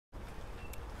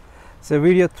So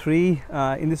video 3,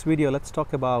 in this video let's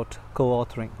talk about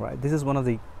co-authoring, right? This is one of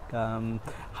the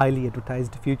highly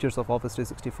advertised features of Office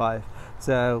 365.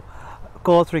 So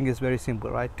co-authoring is very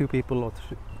simple, right? Two people or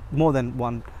more than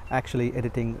one actually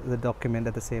editing the document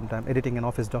at the same time, editing an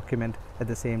Office document at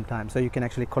the same time. So you can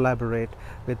actually collaborate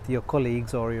with your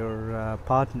colleagues or your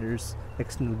partners,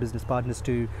 external business partners,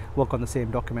 to work on the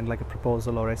same document, like a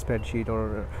proposal or a spreadsheet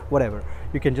or whatever.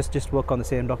 You can just work on the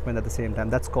same document at the same time.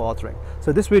 That's co-authoring.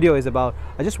 So this video is about,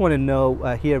 I just want to know,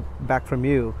 hear back from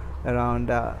you around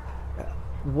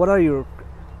what are your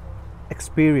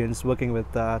experience working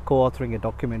with co-authoring a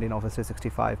document in Office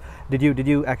 365. Did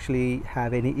you actually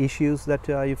have any issues that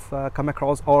you've come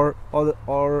across,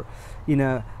 or you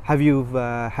know, have you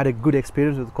had a good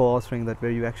experience with co-authoring that where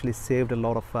you actually saved a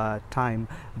lot of time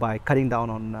by cutting down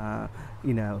on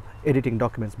you know, editing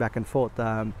documents back and forth,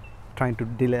 trying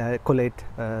to collate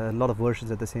a lot of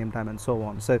versions at the same time, and so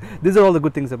on. So these are all the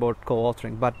good things about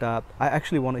co-authoring, but I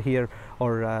actually want to hear,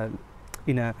 or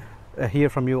you know, hear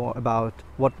from you about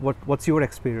what's your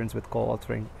experience with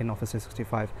co-authoring in Office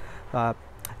 365.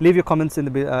 Leave your comments in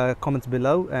the comments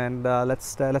below, and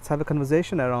let's have a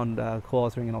conversation around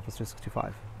co-authoring in Office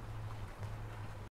 365.